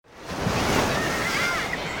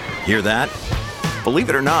Hear that?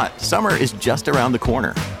 Believe it or not, summer is just around the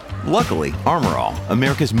corner. Luckily, Armor All,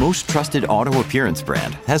 America's most trusted auto appearance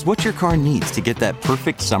brand, has what your car needs to get that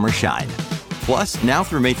perfect summer shine. Plus, now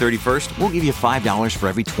through May 31st, we'll give you $5 for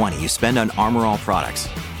every $20 you spend on Armor All products.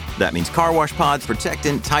 That means car wash pods,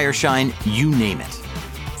 protectant, tire shine, you name it.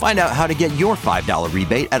 Find out how to get your $5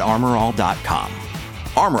 rebate at armorall.com.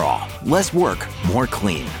 Armor All, less work, more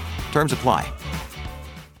clean. Terms apply.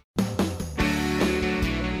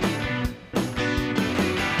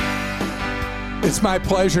 It's my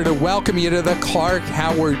pleasure to welcome you to the Clark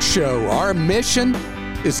Howard Show. Our mission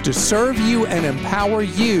is to serve you and empower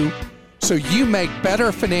you so you make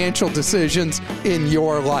better financial decisions in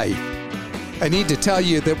your life. I need to tell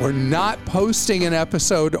you that we're not posting an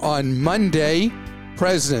episode on Monday,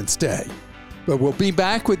 President's Day, but we'll be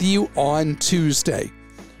back with you on Tuesday.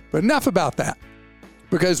 But enough about that,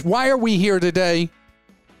 because why are we here today?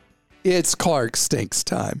 It's Clark Stinks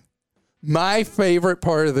time, my favorite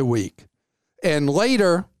part of the week. And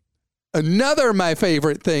later, another of my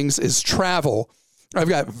favorite things is travel. I've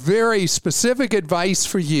got very specific advice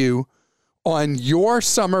for you on your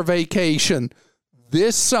summer vacation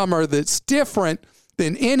this summer that's different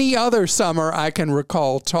than any other summer I can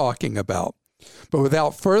recall talking about. But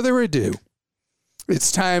without further ado,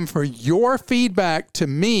 it's time for your feedback to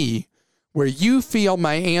me where you feel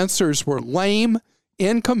my answers were lame,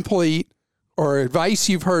 incomplete, or advice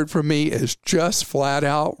you've heard from me is just flat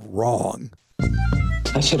out wrong.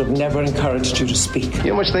 I should have never encouraged you to speak.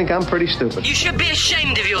 You must think I'm pretty stupid. You should be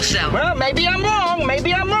ashamed of yourself. Well, maybe I'm wrong.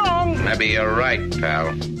 Maybe I'm wrong. Maybe you're right,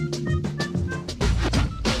 pal.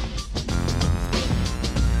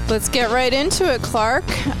 Let's get right into it, Clark.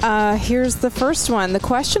 Here's the first one. The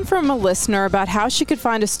question from a listener about how she could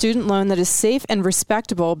find a student loan that is safe and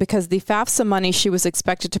respectable because the FAFSA money she was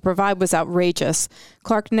expected to provide was outrageous.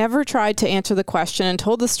 Clark never tried to answer the question and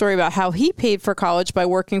told the story about how he paid for college by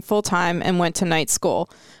working full-time and went to night school.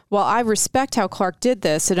 While I respect how Clark did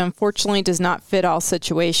this, it unfortunately does not fit all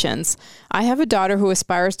situations. I have a daughter who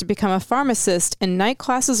aspires to become a pharmacist, and night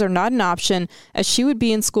classes are not an option as she would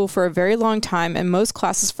be in school for a very long time, and most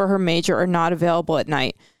classes for her major are not available at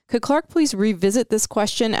night. Could Clark please revisit this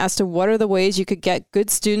question as to what are the ways you could get good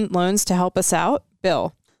student loans to help us out?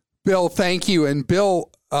 Bill, thank you. And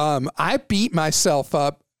Bill, I beat myself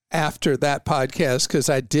up after that podcast because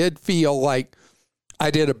I did feel like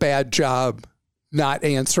I did a bad job not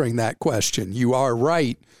answering that question. You are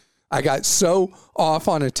right. I got so off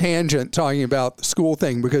on a tangent talking about the school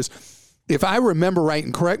thing because if I remember right,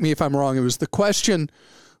 and correct me if I'm wrong, it was the question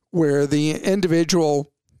where the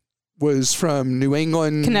individual was from New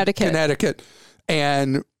England, Connecticut,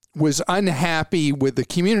 and was unhappy with the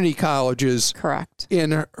community colleges correct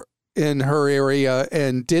in her area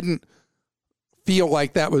and didn't feel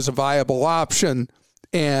like that was a viable option,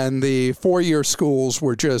 and the four-year schools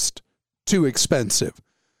were just too expensive.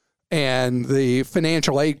 And the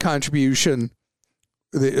financial aid contribution,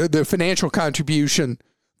 the financial contribution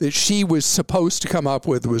that she was supposed to come up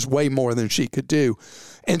with was way more than she could do.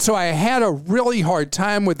 And so I had a really hard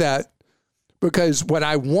time with that because what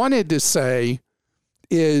I wanted to say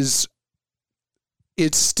is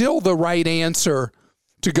it's still the right answer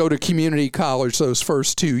to go to community college those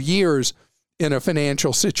first 2 years in a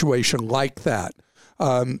financial situation like that.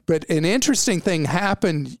 But an interesting thing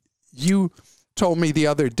happened. You told me the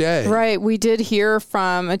other day. Right. We did hear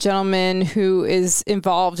from a gentleman who is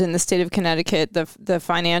involved in the state of Connecticut, the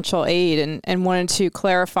financial aid, and wanted to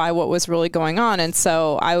clarify what was really going on. And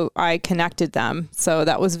so I connected them. So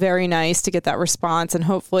that was very nice to get that response. And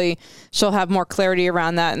hopefully she'll have more clarity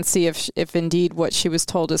around that and see if indeed what she was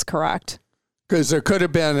told is correct. Because there could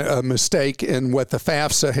have been a mistake in what the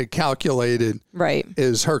FAFSA had calculated right.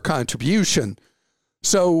 is her contribution.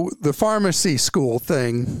 So the pharmacy school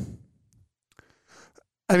thing,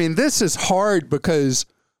 I mean, this is hard because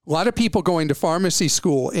a lot of people going to pharmacy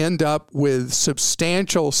school end up with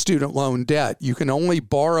substantial student loan debt. You can only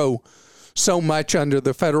borrow so much under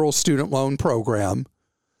the federal student loan program.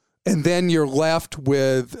 And then you're left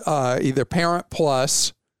with either Parent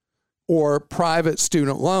Plus or private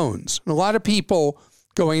student loans. And a lot of people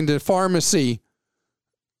going to pharmacy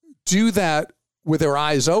do that with their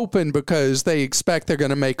eyes open because they expect they're going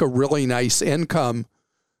to make a really nice income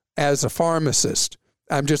as a pharmacist.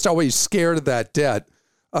 I'm just always scared of that debt.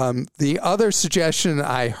 The other suggestion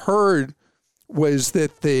I heard was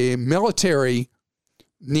that the military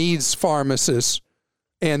needs pharmacists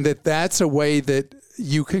and that's a way that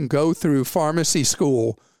you can go through pharmacy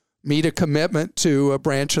school, meet a commitment to a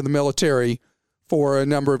branch of the military for a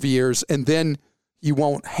number of years, and then you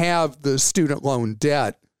won't have the student loan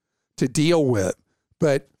debt to deal with.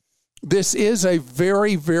 But this is a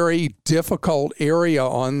very, very difficult area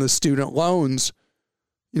on the student loans,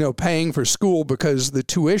 paying for school, because the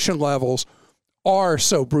tuition levels are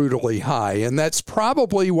so brutally high. And that's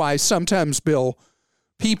probably why sometimes, Bill,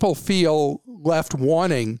 people feel left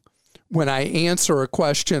wanting when I answer a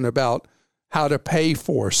question about how to pay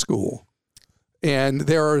for school. And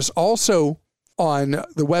there is also on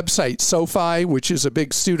the website SoFi, which is a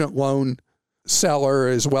big student loan seller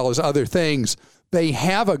as well as other things, they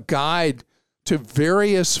have a guide to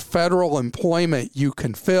various federal employment you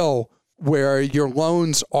can fill where your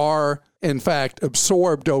loans are, in fact,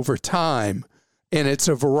 absorbed over time. And it's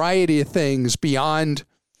a variety of things beyond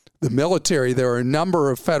the military. There are a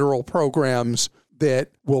number of federal programs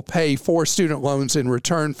that will pay for student loans in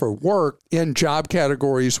return for work in job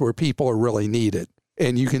categories where people are really needed.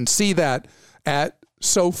 And you can see that at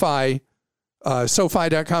SoFi,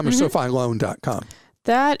 SoFi.com or SoFiLoan.com.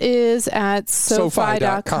 That is at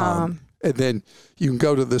SoFi.com. And then you can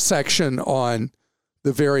go to the section on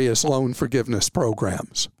the various loan forgiveness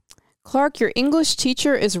programs. Clark, your English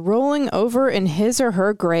teacher is rolling over in his or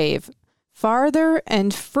her grave. Farther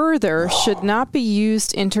and further should not be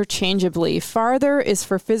used interchangeably. Farther is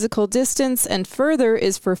for physical distance and further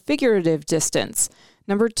is for figurative distance.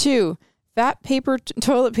 Number 2, fat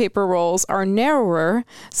toilet paper rolls are narrower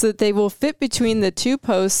so that they will fit between the two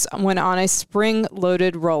posts when on a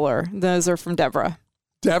spring-loaded roller. Those are from Deborah.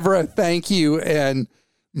 Deborah, thank you. And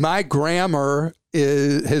my grammar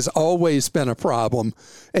has always been a problem.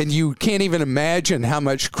 And you can't even imagine how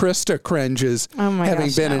much Christa cringes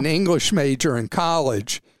having been an English major in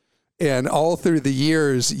college. And all through the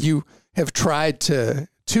years, you have tried to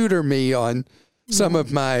tutor me on some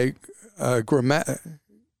of my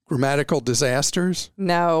grammatical disasters.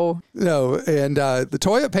 No. And the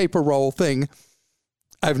toilet paper roll thing,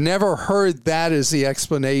 I've never heard that as the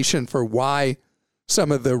explanation for why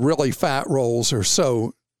some of the really fat rolls are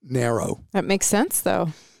so narrow. That makes sense, though.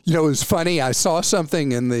 It was funny. I saw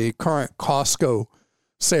something in the current Costco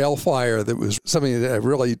sale flyer that was something that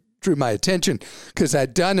really drew my attention, because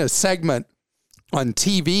I'd done a segment on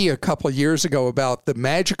TV a couple of years ago about the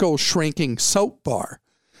magical shrinking soap bar.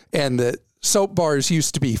 And the soap bars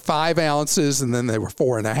used to be 5 ounces, and then they were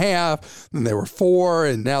 4.5, and they were 4,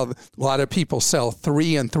 and now a lot of people sell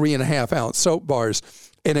 3 and 3.5 ounce soap bars.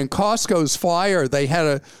 And in Costco's flyer, they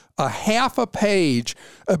had a half a page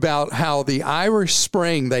about how the Irish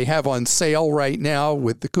Spring they have on sale right now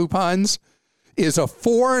with the coupons is a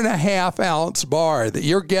 4.5 ounce bar, that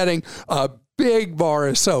you're getting a big bar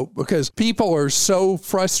of soap, because people are so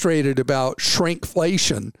frustrated about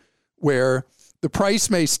shrinkflation, where the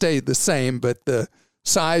price may stay the same, but the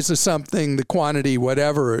size of something, the quantity,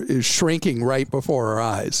 whatever, is shrinking right before our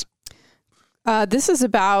eyes. This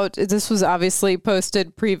was obviously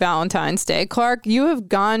posted pre-Valentine's Day. Clark, you have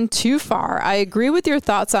gone too far. I agree with your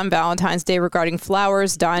thoughts on Valentine's Day regarding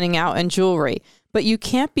flowers, dining out, and jewelry, but you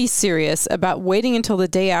can't be serious about waiting until the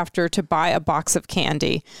day after to buy a box of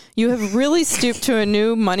candy. You have really stooped to a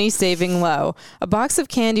new money-saving low. A box of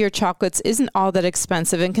candy or chocolates isn't all that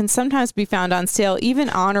expensive and can sometimes be found on sale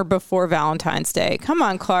even on or before Valentine's Day. Come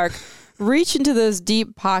on, Clark. Reach into those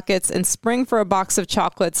deep pockets and spring for a box of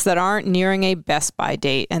chocolates that aren't nearing a Best By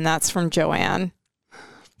date. And that's from Joanne.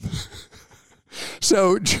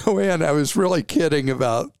 So, Joanne, I was really kidding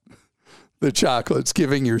about the chocolates,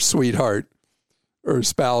 giving your sweetheart or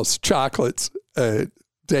spouse chocolates a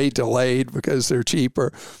day delayed because they're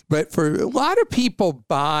cheaper. But for a lot of people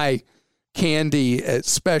buy candy at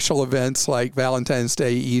special events like Valentine's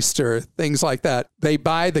Day, Easter, things like that. They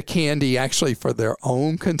buy the candy actually for their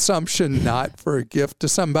own consumption, not for a gift to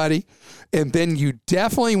somebody. And then you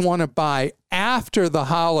definitely want to buy after the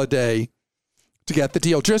holiday to get the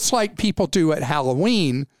deal, just like people do at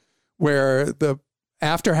Halloween, where the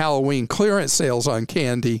after Halloween clearance sales on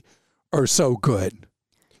candy are so good.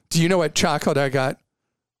 Do you know what chocolate I got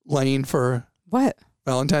Lane for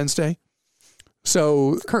Valentine's Day?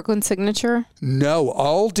 So Kirkland Signature? No,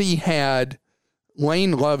 Aldi had,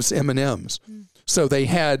 Lane loves M&Ms. So they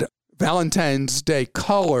had Valentine's Day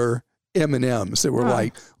color M&Ms that were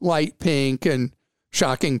like light pink and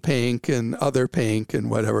shocking pink and other pink and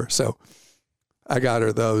whatever. So I got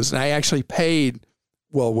her those. And I actually paid,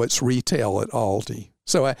 what's retail at Aldi.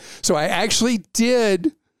 So I actually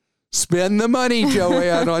did spend the money,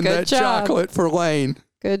 Joanne, on that chocolate for Lane.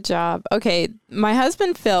 Good job. Okay, my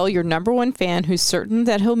husband, Phil, your number one fan, who's certain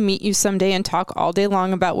that he'll meet you someday and talk all day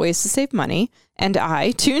long about ways to save money, and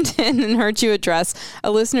I tuned in and heard you address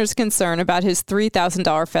a listener's concern about his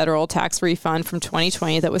 $3,000 federal tax refund from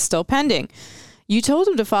 2020 that was still pending. You told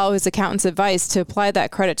him to follow his accountant's advice to apply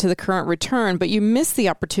that credit to the current return, but you missed the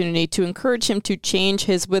opportunity to encourage him to change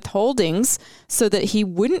his withholdings so that he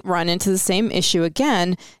wouldn't run into the same issue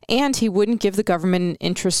again, and he wouldn't give the government an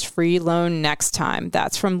interest-free loan next time.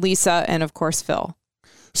 That's from Lisa and, of course, Phil.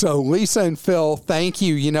 So Lisa and Phil, thank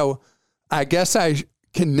you. You know, I guess I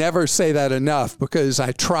can never say that enough because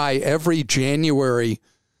I try every January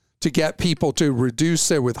to get people to reduce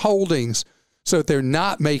their withholdings so that they're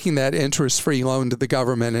not making that interest-free loan to the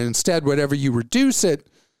government. And instead, whatever you reduce it,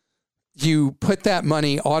 you put that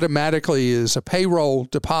money automatically as a payroll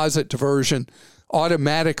deposit diversion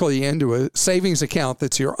automatically into a savings account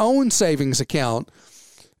that's your own savings account.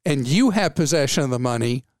 And you have possession of the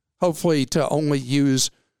money, hopefully to only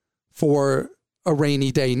use for a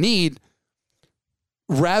rainy day need,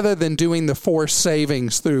 rather than doing the forced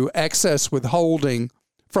savings through excess withholding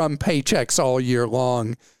from paychecks all year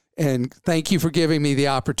long. And thank you for giving me the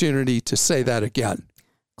opportunity to say that again.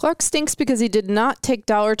 Clark stinks because he did not take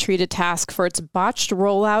Dollar Tree to task for its botched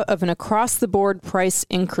rollout of an across-the-board price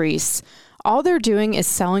increase. All they're doing is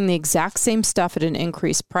selling the exact same stuff at an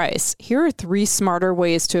increased price. Here are 3 smarter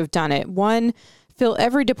ways to have done it. 1, fill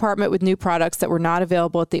every department with new products that were not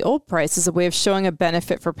available at the old price as a way of showing a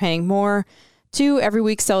benefit for paying more. 2, every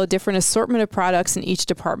week sell a different assortment of products in each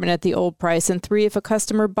department at the old price. And 3, if a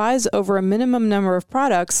customer buys over a minimum number of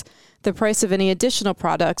products, the price of any additional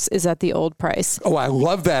products is at the old price. Oh, I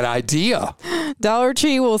love that idea. Dollar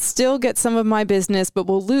Tree will still get some of my business, but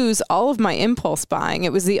will lose all of my impulse buying.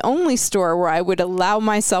 It was the only store where I would allow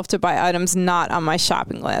myself to buy items not on my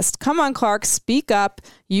shopping list. Come on, Clark, speak up.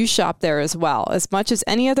 You shop there as well. As much as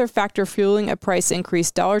any other factor fueling a price increase,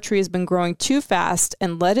 Dollar Tree has been growing too fast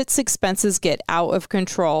and let its expenses get out of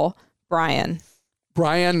control. Brian,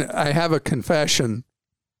 I have a confession.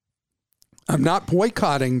 I'm not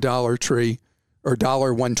boycotting Dollar Tree or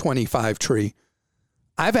 $1.25 Tree.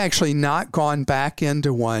 I've actually not gone back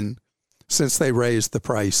into one since they raised the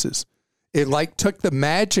prices. It like took the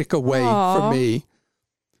magic away from me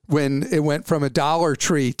when it went from a Dollar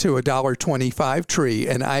Tree to a $1.25 Tree.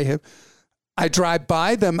 And I drive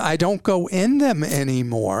by them. I don't go in them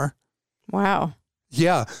anymore. Wow.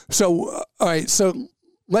 Yeah. So, all right. So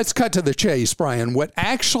let's cut to the chase, Brian. What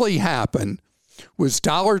actually happened was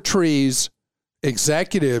Dollar Tree's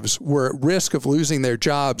executives were at risk of losing their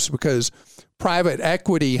jobs because private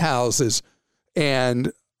equity houses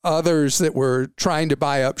and others that were trying to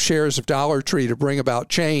buy up shares of Dollar Tree to bring about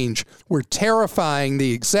change were terrifying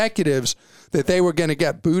the executives that they were going to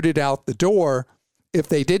get booted out the door if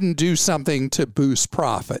they didn't do something to boost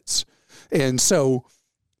profits. And so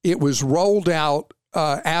it was rolled out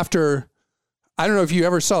after, I don't know if you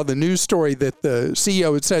ever saw the news story that the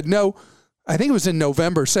CEO had said, no, I think it was in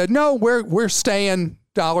November, said, no, we're staying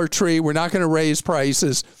Dollar Tree. We're not going to raise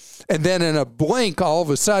prices. And then in a blink, all of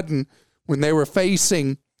a sudden, when they were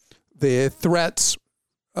facing the threats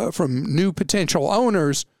from new potential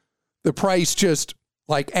owners, the price just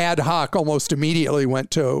like ad hoc almost immediately went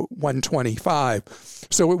to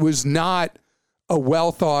 $1.25. So it was not a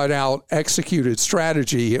well thought out, executed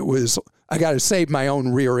strategy. It was, I got to save my own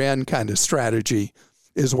rear end kind of strategy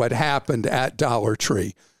is what happened at Dollar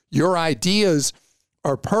Tree. Your ideas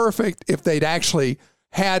are perfect if they'd actually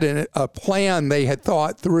had a plan they had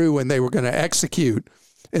thought through and they were going to execute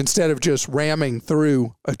instead of just ramming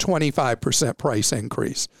through a 25% price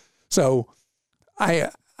increase. So I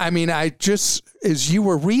mean, I just, as you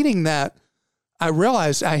were reading that, I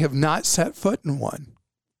realized I have not set foot in one.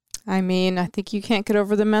 I mean, I think you can't get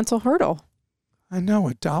over the mental hurdle. I know,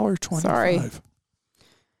 $1.25. Sorry.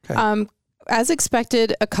 Okay. As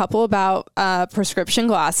expected, a couple about prescription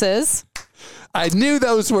glasses. I knew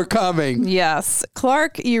those were coming. Yes.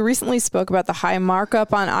 Clark, you recently spoke about the high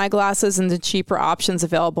markup on eyeglasses and the cheaper options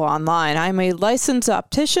available online. I'm a licensed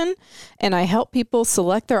optician, and I help people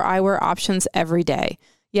select their eyewear options every day.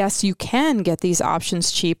 Yes, you can get these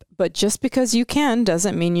options cheap, but just because you can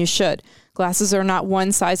doesn't mean you should. Glasses are not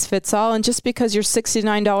one size fits all, and just because your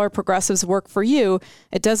 $69 progressives work for you,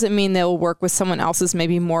 it doesn't mean they will work with someone else's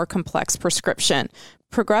maybe more complex prescription.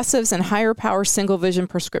 Progressives and higher power single vision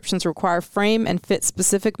prescriptions require frame and fit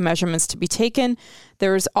specific measurements to be taken.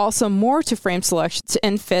 There is also more to frame selection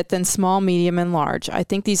and fit than small, medium, and large. I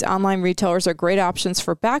think these online retailers are great options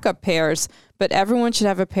for backup pairs, but everyone should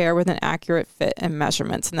have a pair with an accurate fit and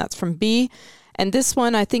measurements. And that's from B. And this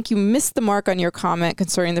one, I think you missed the mark on your comment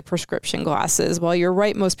concerning the prescription glasses. While you're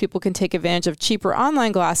right, most people can take advantage of cheaper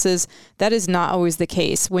online glasses, that is not always the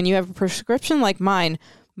case. When you have a prescription like mine,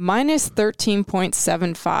 minus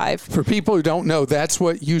 13.75. For people who don't know, that's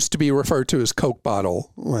what used to be referred to as Coke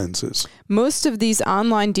bottle lenses. Most of these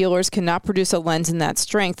online dealers cannot produce a lens in that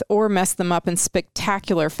strength or mess them up in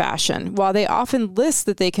spectacular fashion. While they often list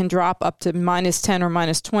that they can drop up to minus 10 or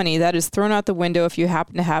minus 20, that is thrown out the window if you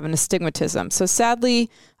happen to have an astigmatism. So sadly,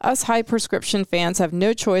 us high prescription fans have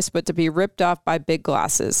no choice but to be ripped off by big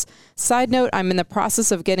glasses. Side note, I'm in the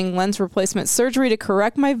process of getting lens replacement surgery to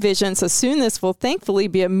correct my vision, so soon this will thankfully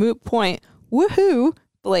be a moot point. Woohoo,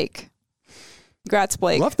 Blake. Congrats,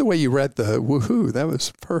 Blake. Love the way you read the woohoo. That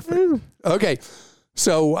was perfect. Woo. Okay,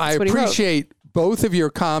 so I appreciate both of your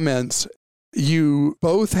comments. You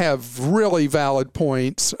both have really valid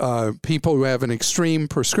points. People who have an extreme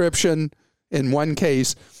prescription in one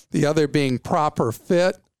case, the other being proper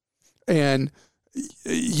fit. And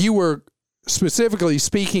you were specifically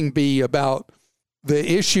speaking, B, about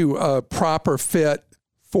the issue of proper fit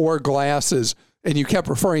for glasses, and you kept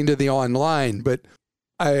referring to the online, but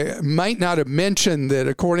I might not have mentioned that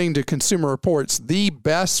according to Consumer Reports, the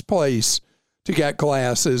best place to get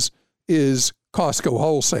glasses is Costco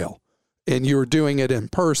Wholesale, and you're doing it in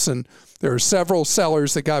person. There are several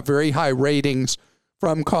sellers that got very high ratings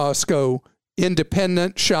from Costco,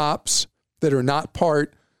 independent shops that are not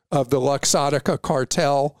part of the Luxottica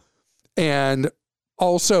cartel, and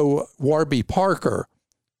also Warby Parker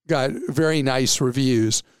got very nice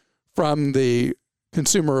reviews from the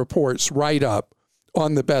Consumer Reports write-up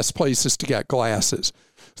on the best places to get glasses.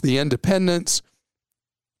 The independents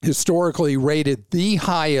historically rated the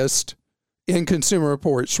highest in Consumer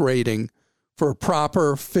Reports rating for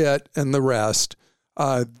proper fit and the rest.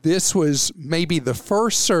 This was maybe the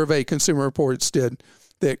first survey Consumer Reports did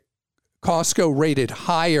that Costco rated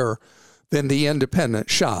higher than the independent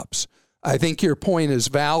shops. I think your point is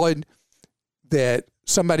valid that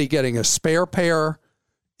somebody getting a spare pair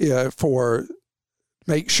for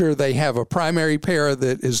make sure they have a primary pair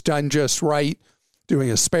that is done just right,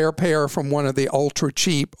 doing a spare pair from one of the ultra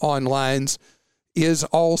cheap onlines is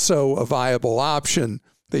also a viable option,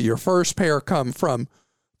 that your first pair come from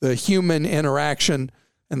the human interaction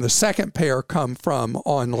and the second pair come from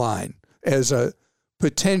online as a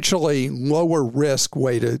potentially lower risk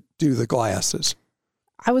way to do the glasses.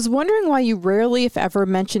 I was wondering why you rarely, if ever,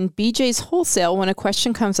 mention BJ's Wholesale when a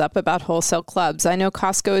question comes up about wholesale clubs. I know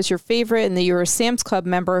Costco is your favorite and that you're a Sam's Club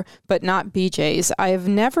member, but not BJ's. I have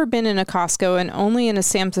never been in a Costco and only in a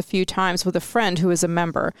Sam's a few times with a friend who is a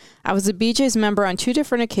member. I was a BJ's member on 2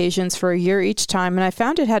 different occasions for a year each time, and I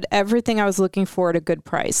found it had everything I was looking for at a good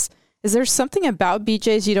price. Is there something about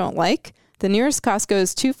BJ's you don't like? The nearest Costco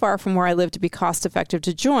is too far from where I live to be cost effective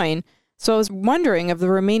to join. So I was wondering, of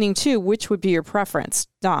the remaining 2, which would be your preference?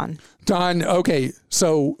 Don, okay,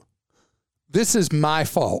 so this is my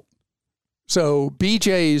fault. So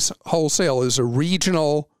BJ's Wholesale is a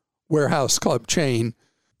regional warehouse club chain.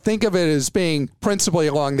 Think of it as being principally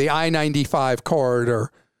along the I-95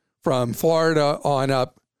 corridor from Florida on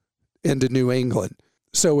up into New England.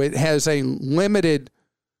 So it has a limited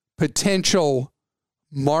potential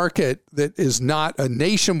market that is not a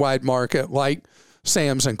nationwide market like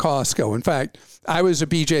Sam's and Costco. In fact, I was a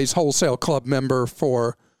BJ's Wholesale Club member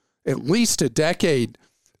for at least a decade,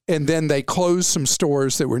 and then they closed some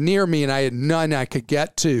stores that were near me, and I had none I could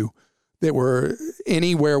get to that were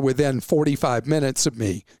anywhere within 45 minutes of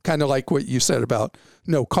me, kind of like what you said about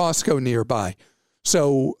no Costco nearby.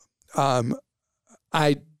 So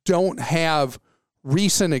I don't have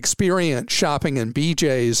recent experience shopping in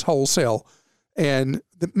BJ's Wholesale, and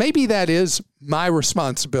maybe that is my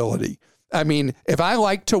responsibility. I mean, if I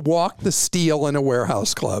like to walk the steel in a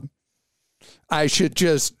warehouse club, I should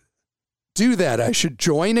just do that. I should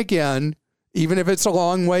join again, even if it's a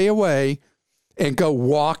long way away, and go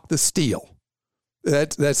walk the steel.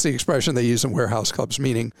 That's the expression they use in warehouse clubs,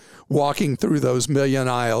 meaning walking through those million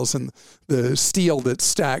aisles and the steel that's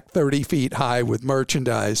stacked 30 feet high with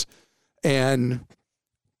merchandise. And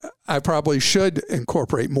I probably should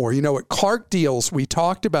incorporate more. You know, at Clark Deals, we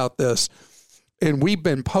talked about this, and we've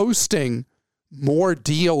been posting more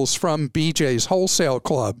deals from BJ's Wholesale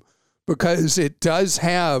Club because it does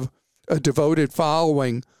have a devoted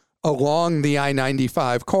following along the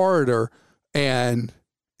I-95 corridor, and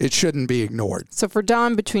it shouldn't be ignored. So for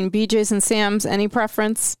Don, between BJ's and Sam's, any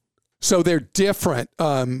preference? So they're different.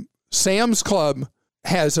 Sam's Club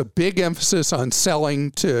has a big emphasis on selling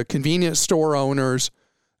to convenience store owners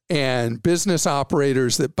and business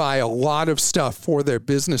operators that buy a lot of stuff for their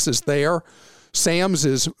businesses there. Sam's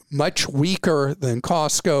is much weaker than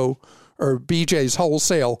Costco or BJ's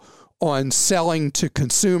Wholesale on selling to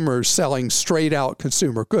consumers, selling straight out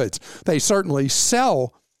consumer goods. They certainly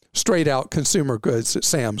sell straight out consumer goods at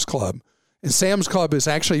Sam's Club, And Sam's Club has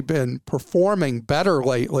actually been performing better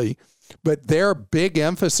lately, but their big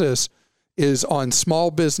emphasis is on small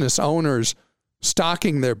business owners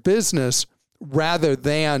stocking their business rather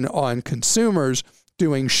than on consumers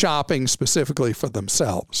doing shopping specifically for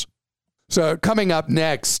themselves. So coming up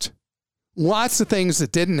next, lots of things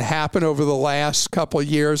that didn't happen over the last couple of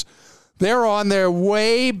years. They're on their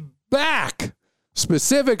way back,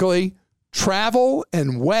 specifically travel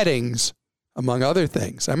and weddings, among other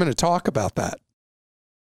things. I'm going to talk about that.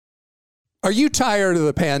 Are you tired of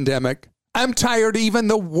the pandemic? I'm tired of even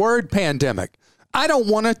the word pandemic. I don't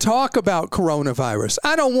want to talk about coronavirus.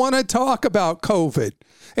 I don't want to talk about COVID.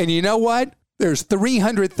 And you know what? There's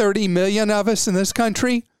 330 million of us in this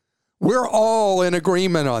country. We're all in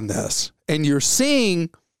agreement on this. And you're seeing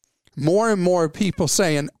more and more people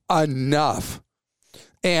saying enough.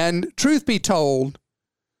 And truth be told,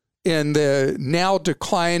 in the now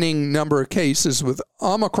declining number of cases with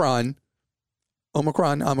Omicron, you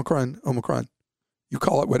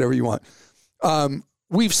call it whatever you want.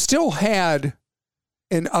 We've still had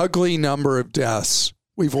an ugly number of deaths.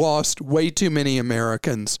 We've lost way too many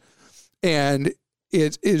Americans. And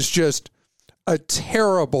it is just a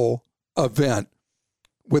terrible event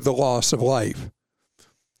with the loss of life.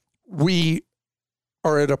 We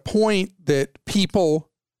are at a point that people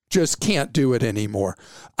just can't do it anymore.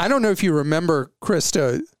 I don't know if you remember,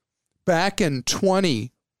 Christa, back in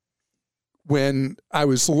 20, when I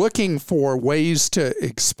was looking for ways to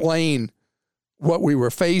explain what we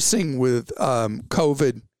were facing with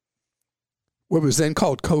COVID, what was then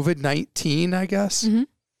called COVID-19, I guess. Mm-hmm.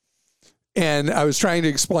 And I was trying to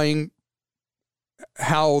explain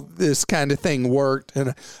how this kind of thing worked.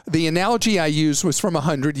 And the analogy I used was from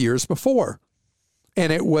 100 years before.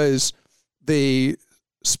 And it was the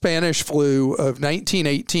Spanish flu of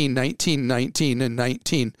 1918, 1919, and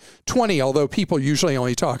 1920, although people usually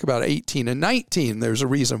only talk about 18 and 19. There's a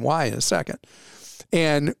reason why in a second.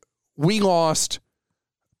 And we lost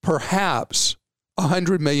perhaps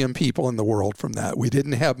 100 million people in the world from that. We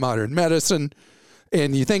didn't have modern medicine.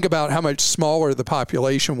 And you think about how much smaller the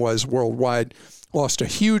population was worldwide, lost a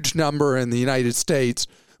huge number in the United States,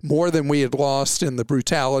 more than we had lost in the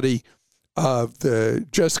brutality of the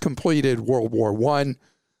just completed World War I.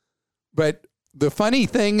 But the funny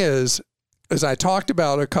thing is, as I talked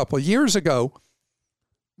about a couple of years ago,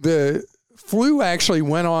 the flu actually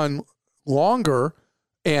went on longer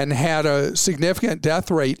and had a significant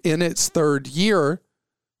death rate in its third year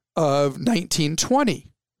of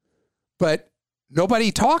 1920. But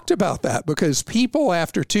nobody talked about that because people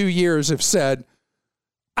after 2 years have said,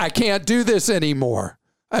 I can't do this anymore.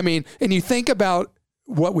 I mean, and you think about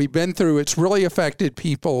what we've been through, it's really affected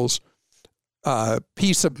people's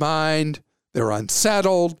peace of mind. They're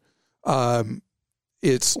unsettled.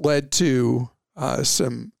 It's led to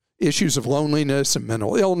some issues of loneliness and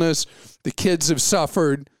mental illness. The kids have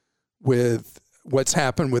suffered with what's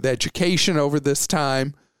happened with education over this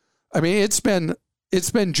time. I mean, it's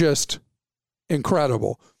been just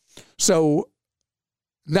incredible. So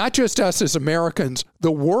not just us as Americans,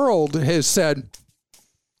 the world has said,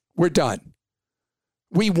 we're done.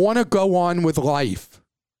 We want to go on with life.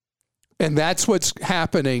 And that's what's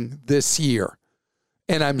happening this year.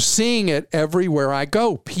 And I'm seeing it everywhere I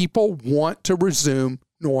go. People want to resume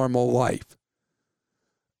normal life.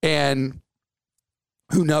 And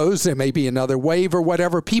who knows, there may be another wave or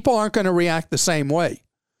whatever. People aren't going to react the same way.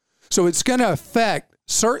 So it's going to affect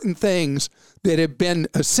certain things that have been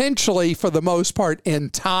essentially, for the most part,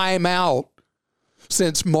 in time out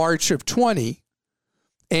since March of 20.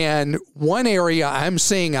 And one area I'm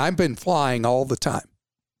seeing, I've been flying all the time.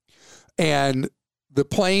 And the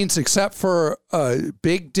planes, except for a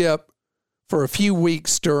big dip for a few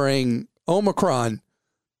weeks during Omicron,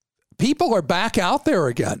 people are back out there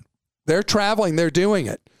again. They're traveling, they're doing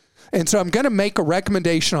it. And so I'm going to make a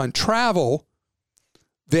recommendation on travel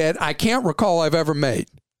that I can't recall I've ever made.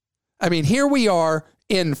 I mean, here we are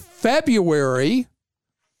in February,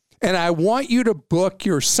 and I want you to book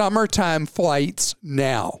your summertime flights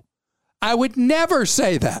now. I would never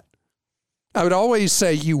say that. I would always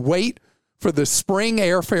say you wait for the spring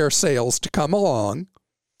airfare sales to come along,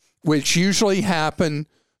 which usually happen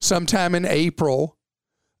sometime in April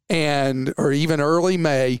or even early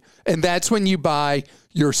May, and that's when you buy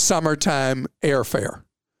your summertime airfare.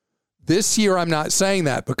 This year, I'm not saying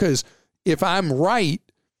that because if I'm right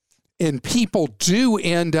and people do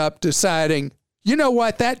end up deciding, you know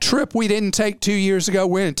what, that trip we didn't take 2 years ago,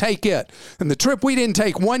 we're going to take it. And the trip we didn't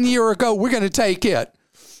take 1 year ago, we're going to take it.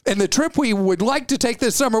 And the trip we would like to take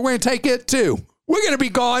this summer, we're going to take it too. We're going to be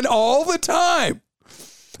gone all the time.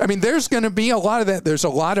 I mean, there's going to be a lot of that. There's a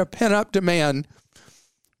lot of pent-up demand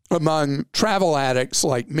among travel addicts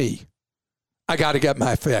like me. I got to get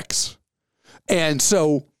my fix. And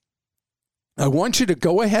so I want you to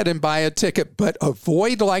go ahead and buy a ticket, but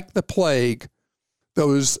avoid like the plague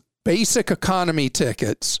those basic economy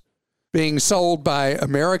tickets being sold by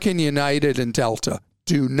American, United, and Delta.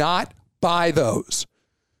 Do not buy those.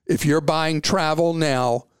 If you're buying travel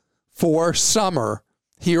now for summer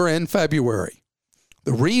here in February,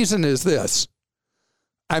 the reason is this.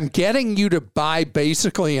 I'm getting you to buy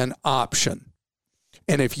basically an option.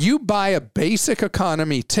 And if you buy a basic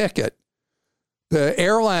economy ticket, the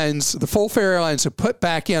airlines, the full fare airlines have put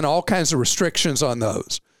back in all kinds of restrictions on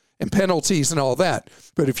those and penalties and all that.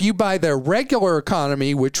 But if you buy their regular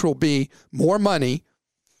economy, which will be more money,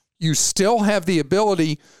 you still have the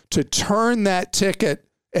ability to turn that ticket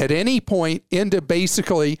at any point into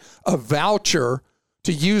basically a voucher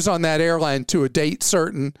to use on that airline to a date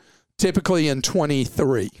certain, typically in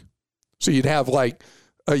 23. So you'd have like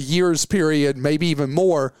a year's period, maybe even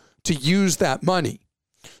more, to use that money.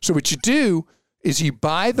 So what you do is you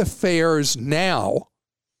buy the fares now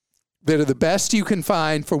that are the best you can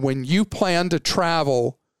find for when you plan to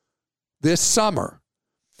travel this summer.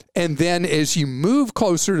 And then as you move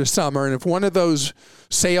closer to summer, and if one of those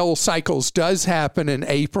sale cycles does happen in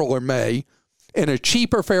April or May, and a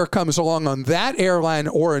cheaper fare comes along on that airline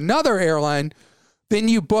or another airline, then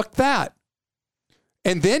you book that.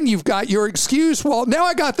 And then you've got your excuse, well, now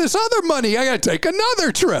I got this other money, I got to take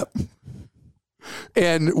another trip.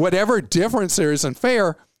 And whatever difference there is in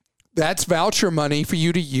fare, that's voucher money for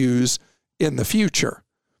you to use in the future.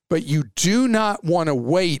 But you do not want to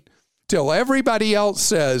wait till everybody else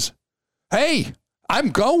says, hey, I'm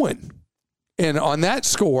going. And on that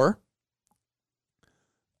score,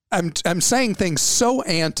 I'm saying things so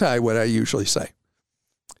anti what I usually say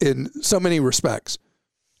in so many respects.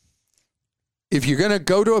 If you're going to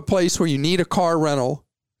go to a place where you need a car rental,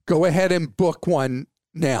 go ahead and book one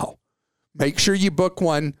now. Make sure you book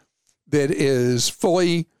one that is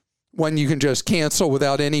fully one you can just cancel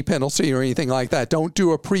without any penalty or anything like that. Don't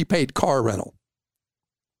do a prepaid car rental.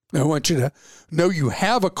 I want you to know you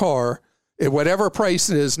have a car at whatever price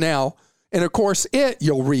it is now, and of course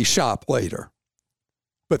you'll reshop later.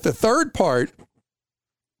 But the third part,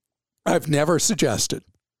 I've never suggested.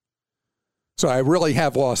 So I really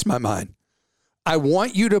have lost my mind. I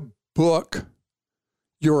want you to book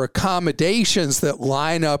your accommodations that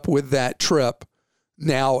line up with that trip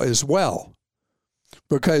now as well,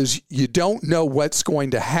 because you don't know what's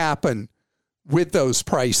going to happen with those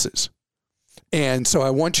prices. And so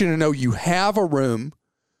I want you to know you have a room,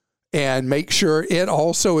 and make sure it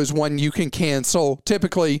also is one you can cancel.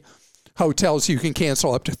 Typically, hotels you can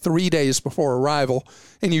cancel up to 3 days before arrival,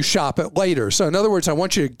 and you shop it later. So in other words, I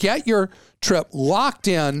want you to get your trip locked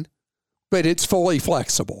in, but it's fully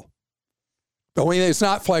flexible. The only thing that's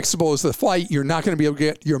not flexible is the flight. You're not going to be able to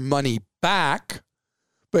get your money back,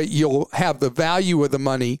 but you'll have the value of the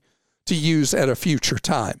money to use at a future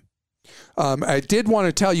time. I did want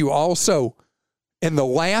to tell you also, in the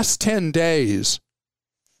last 10 days,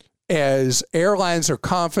 as airlines are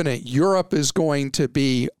confident Europe is going to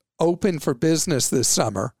be open for business this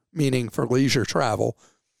summer, meaning for leisure travel,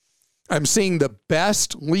 I'm seeing the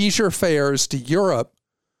best leisure fares to Europe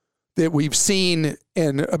that we've seen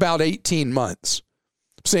in about 18 months.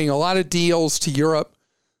 I'm seeing a lot of deals to Europe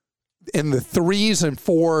in the 3s and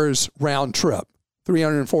 4s round trip,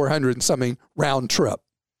 300 and 400 and something round trip.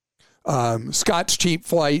 Scott's Cheap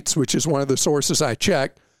Flights, which is one of the sources I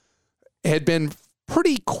check, had been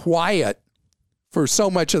pretty quiet for so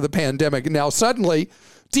much of the pandemic. Now suddenly,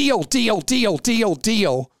 deal,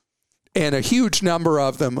 and a huge number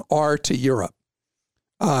of them are to Europe.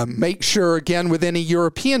 Make sure, again, with any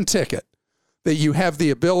European ticket, that you have the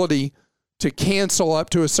ability to cancel up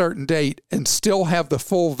to a certain date and still have the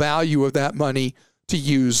full value of that money to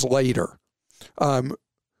use later.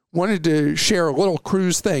 Wanted to share a little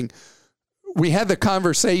cruise thing. We had the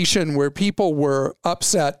conversation where people were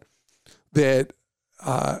upset that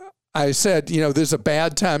I said, this is a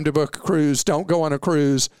bad time to book a cruise. Don't go on a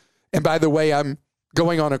cruise. And by the way, I'm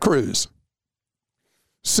going on a cruise.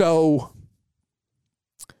 So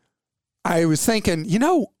I was thinking,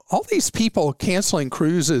 all these people canceling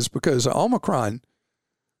cruises because of Omicron,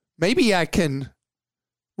 maybe I can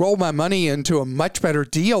roll my money into a much better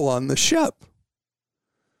deal on the ship.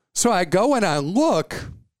 So I go and I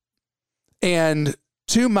look, and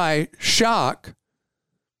to my shock,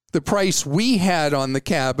 the price we had on the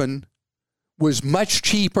cabin was much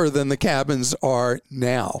cheaper than the cabins are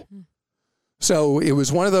now. So it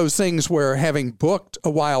was one of those things where, having booked a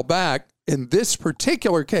while back, in this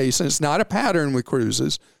particular case, and it's not a pattern with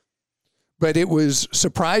cruises, but it was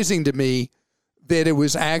surprising to me that it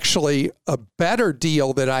was actually a better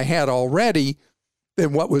deal that I had already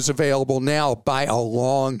than what was available now by a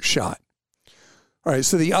long shot. All right,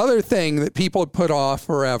 so the other thing that people have put off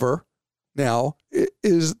forever now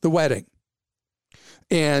is the wedding.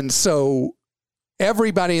 And so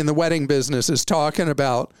everybody in the wedding business is talking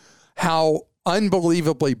about how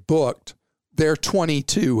unbelievably booked their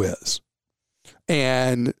 22 is.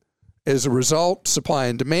 And as a result, supply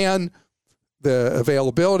and demand, the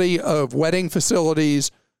availability of wedding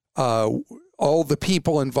facilities, all the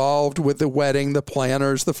people involved with the wedding, the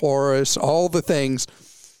planners, the florists, all the things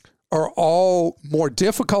are all more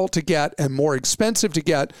difficult to get and more expensive to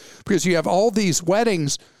get because you have all these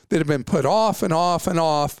weddings that have been put off and off and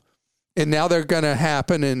off, and now they're going to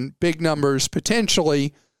happen in big numbers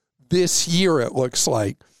potentially this year, it looks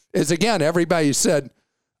like. As again, everybody said,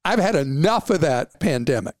 I've had enough of that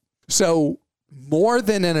pandemic. So more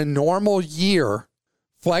than in a normal year,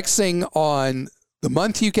 flexing on the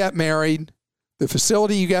month you got married, the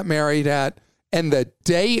facility you got married at, and the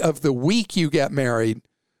day of the week you get married,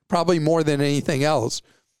 probably more than anything else,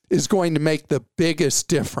 is going to make the biggest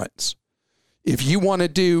difference. If you want to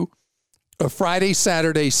do a Friday,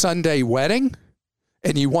 Saturday, Sunday wedding,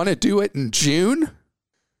 and you want to do it in June,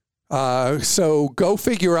 so go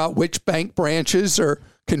figure out which bank branches are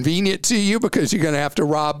convenient to you because you're going to have to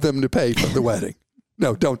rob them to pay for the wedding.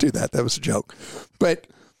 No, don't do that. That was a joke. But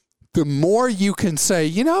the more you can say,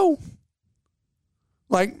 you know,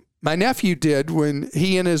 like my nephew did when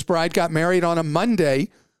he and his bride got married on a Monday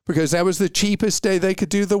because that was the cheapest day they could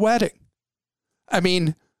do the wedding. I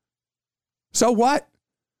mean, so what?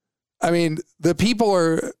 I mean, the people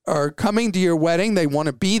are coming to your wedding. They want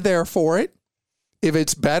to be there for it. If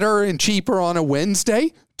it's better and cheaper on a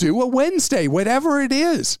Wednesday, do a Wednesday, whatever it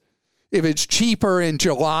is. If it's cheaper in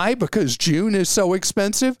July because June is so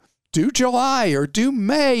expensive, do July or do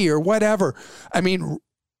May or whatever. I mean,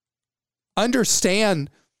 understand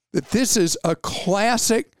that this is a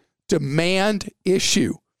classic demand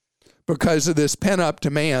issue because of this pent-up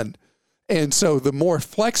demand. And so the more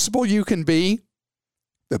flexible you can be,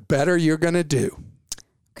 the better you're going to do.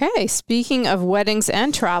 Okay, speaking of weddings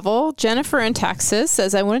and travel, Jennifer in Texas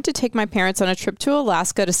says, I wanted to take my parents on a trip to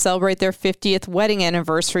Alaska to celebrate their 50th wedding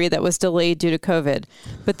anniversary that was delayed due to COVID.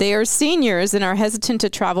 But they are seniors and are hesitant to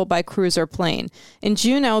travel by cruise or plane. In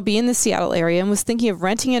June, I will be in the Seattle area and was thinking of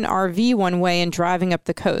renting an RV one way and driving up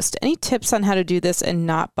the coast. Any tips on how to do this and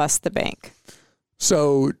not bust the bank?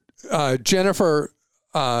 So, Jennifer,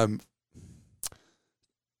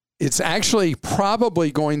 it's actually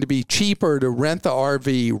probably going to be cheaper to rent the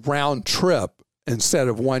RV round trip instead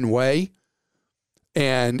of one way.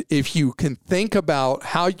 And if you can think about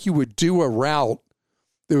how you would do a route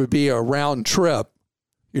that would be a round trip,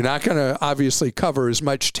 you're not going to obviously cover as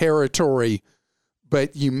much territory,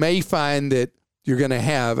 but you may find that you're going to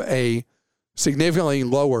have a significantly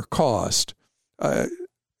lower cost.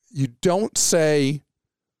 You don't say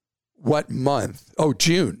what month. Oh,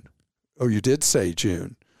 June. Oh, you did say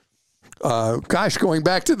June. Going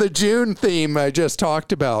back to the June theme I just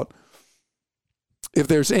talked about, if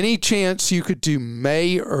there's any chance you could do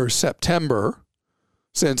May or September,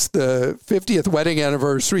 since the 50th wedding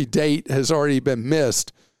anniversary date has already been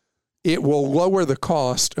missed, it will lower the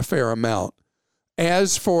cost a fair amount.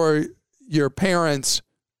 As for your parents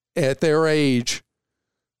at their age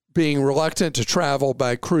being reluctant to travel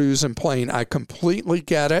by cruise and plane, I completely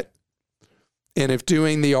get it. And if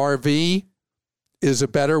doing the RV is a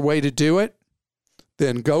better way to do it,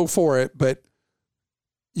 then go for it. But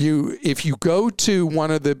if you go to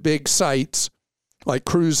one of the big sites like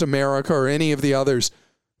Cruise America or any of the others,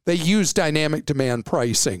 they use dynamic demand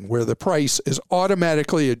pricing where the price is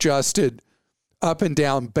automatically adjusted up and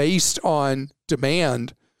down based on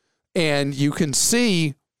demand. And you can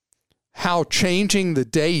see how changing the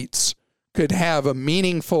dates could have a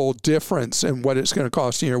meaningful difference in what it's going to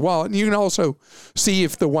cost in your wallet. And you can also see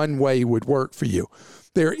if the one way would work for you.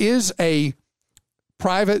 There is a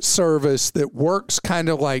private service that works kind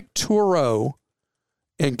of like Turo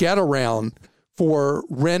and Getaround for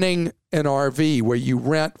renting an RV, where you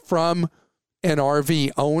rent from an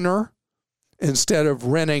RV owner instead of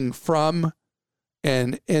renting from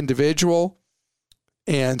an individual.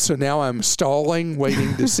 And so now I'm stalling,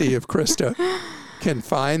 waiting to see if Christa can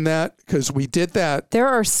find that, because we did that. There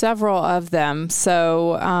are several of them.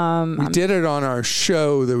 So we did it on our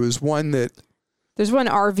show. There was one that... There's one,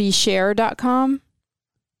 RVshare.com.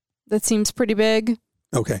 That seems pretty big.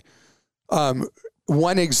 Okay.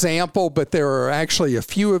 One example, but there are actually a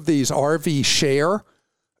few of these RV Share,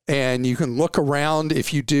 and you can look around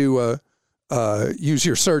if you do use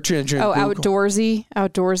your search engine. Oh, Google. Outdoorsy.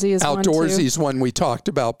 Outdoorsy is one too. Outdoorsy is one we talked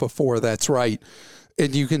about before. That's right.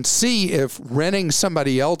 And you can see if renting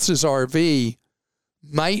somebody else's RV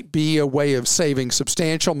might be a way of saving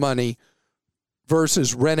substantial money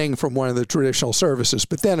versus renting from one of the traditional services.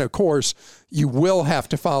 But then, of course, you will have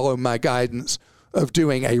to follow my guidance of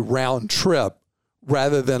doing a round trip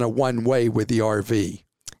rather than a one-way with the RV.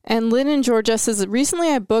 And Lynn in Georgia says, recently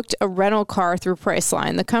I booked a rental car through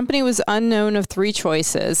Priceline. The company was unknown of 3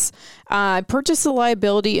 choices. I purchased the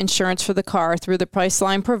liability insurance for the car through the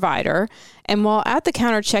Priceline provider. And while at the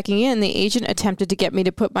counter checking in, the agent attempted to get me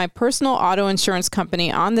to put my personal auto insurance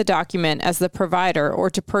company on the document as the provider or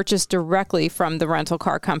to purchase directly from the rental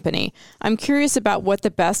car company. I'm curious about what the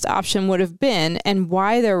best option would have been and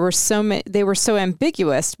why they were so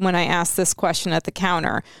ambiguous when I asked this question at the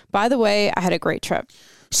counter. By the way, I had a great trip.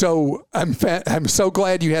 So I'm so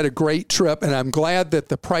glad you had a great trip, and I'm glad that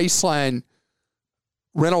the Priceline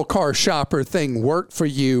rental car shopper thing worked for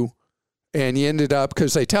you, and you ended up,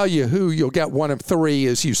 because they tell you who you'll get one of 3,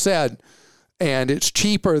 as you said, and it's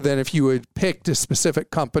cheaper than if you had picked a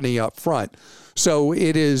specific company up front. So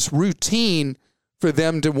it is routine for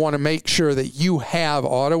them to want to make sure that you have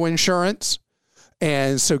auto insurance,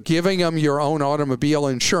 and so giving them your own automobile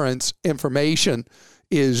insurance information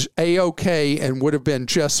is A-OK and would have been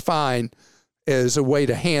just fine as a way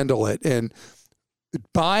to handle it. And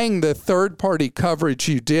buying the third-party coverage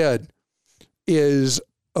you did is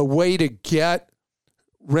a way to get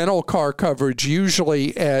rental car coverage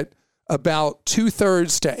usually at about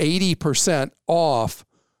 2/3 to 80% off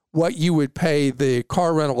what you would pay the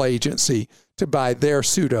car rental agency to buy their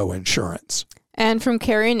pseudo insurance. And from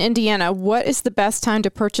Carrie in Indiana, what is the best time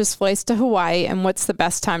to purchase flights to Hawaii and what's the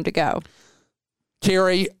best time to go?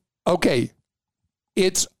 Carrie, okay,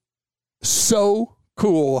 it's so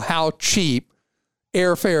cool how cheap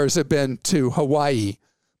airfares have been to Hawaii,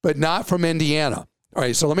 but not from Indiana. All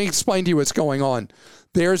right, so let me explain to you what's going on.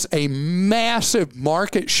 There's a massive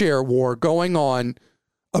market share war going on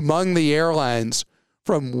among the airlines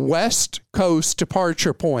from West Coast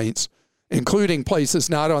departure points, including places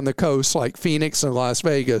not on the coast like Phoenix and Las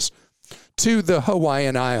Vegas, to the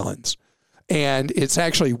Hawaiian Islands. And it's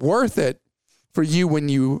actually worth it for you when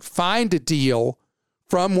you find a deal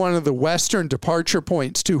from one of the Western departure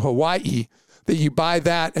points to Hawaii, that you buy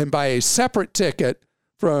that and buy a separate ticket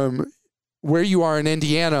from where you are in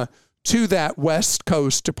Indiana to that West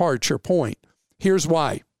Coast departure point. Here's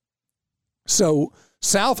why. So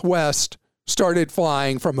Southwest started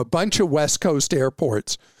flying from a bunch of West Coast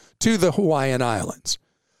airports to the Hawaiian Islands.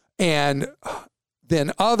 And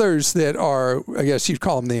then others that are, I guess you'd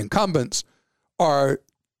call them the incumbents, are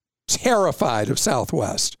terrified of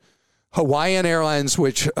Southwest. Hawaiian Airlines,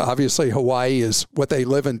 which obviously Hawaii is what they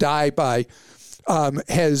live and die by,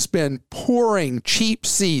 has been pouring cheap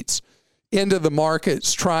seats into the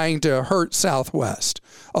markets trying to hurt Southwest.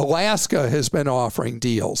 Alaska has been offering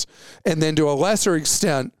deals. And then to a lesser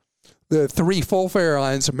extent, the 3 full-fare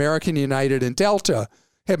airlines, American, United, and Delta,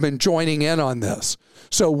 have been joining in on this.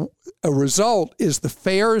 So a result is the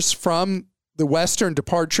fares from the Western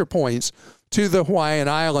departure points to the Hawaiian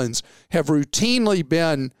Islands have routinely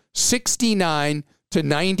been $69 to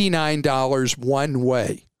 $99 one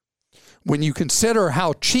way. When you consider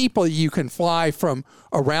how cheaply you can fly from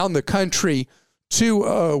around the country to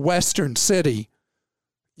a Western city,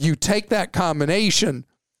 you take that combination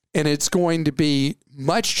and it's going to be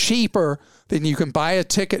much cheaper than you can buy a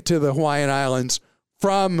ticket to the Hawaiian Islands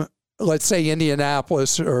from, let's say,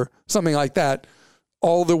 Indianapolis or something like that,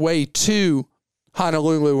 all the way to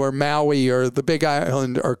Honolulu or Maui or the Big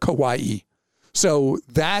Island or Kauai. So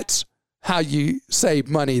that's how you save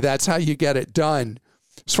money. That's how you get it done.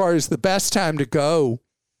 As far as the best time to go,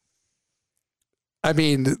 I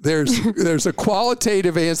mean, there's a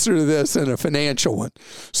qualitative answer to this and a financial one.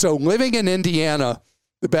 So living in Indiana,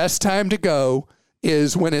 the best time to go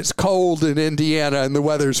is when it's cold in Indiana and the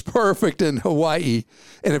weather's perfect in Hawaii.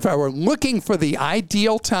 And if I were looking for the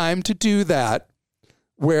ideal time to do that,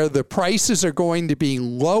 where the prices are going to be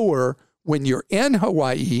lower when you're in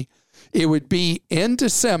Hawaii, it would be in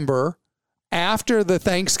December after the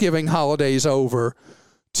Thanksgiving holiday's over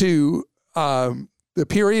to the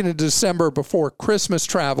period in December before Christmas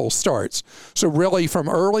travel starts. So really from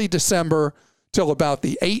early December till about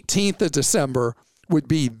the 18th of December would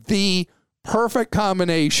be the perfect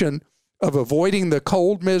combination of avoiding the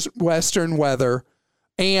cold Western weather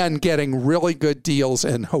and getting really good deals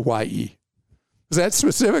in Hawaii. Is that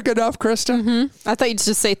specific enough, Christa? Mm-hmm. I thought you'd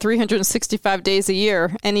just say 365 days a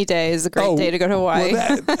year. Any day is a great day to go to Hawaii.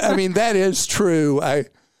 Well, that is true.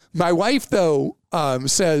 My wife, though,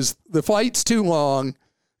 says the flight's too long.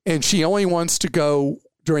 and she only wants to go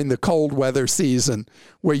during the cold weather season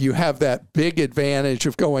where you have that big advantage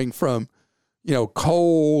of going from,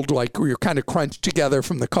 cold, like you're kind of crunched together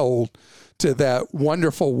from the cold, to that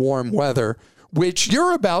wonderful warm weather, which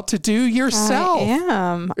you're about to do yourself. I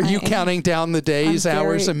am. Are you counting down the days,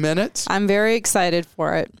 hours, and minutes? I'm very excited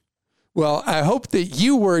for it. Well, I hope that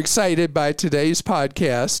you were excited by today's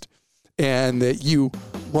podcast and that you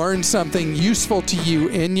learned something useful to you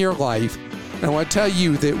in your life. And I want to tell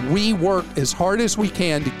you that we work as hard as we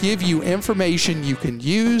can to give you information you can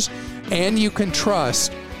use and you can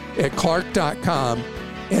trust at Clark.com,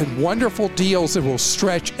 and wonderful deals that will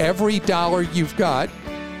stretch every dollar you've got,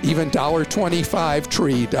 even $1.25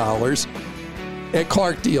 tree dollars, at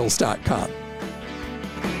ClarkDeals.com.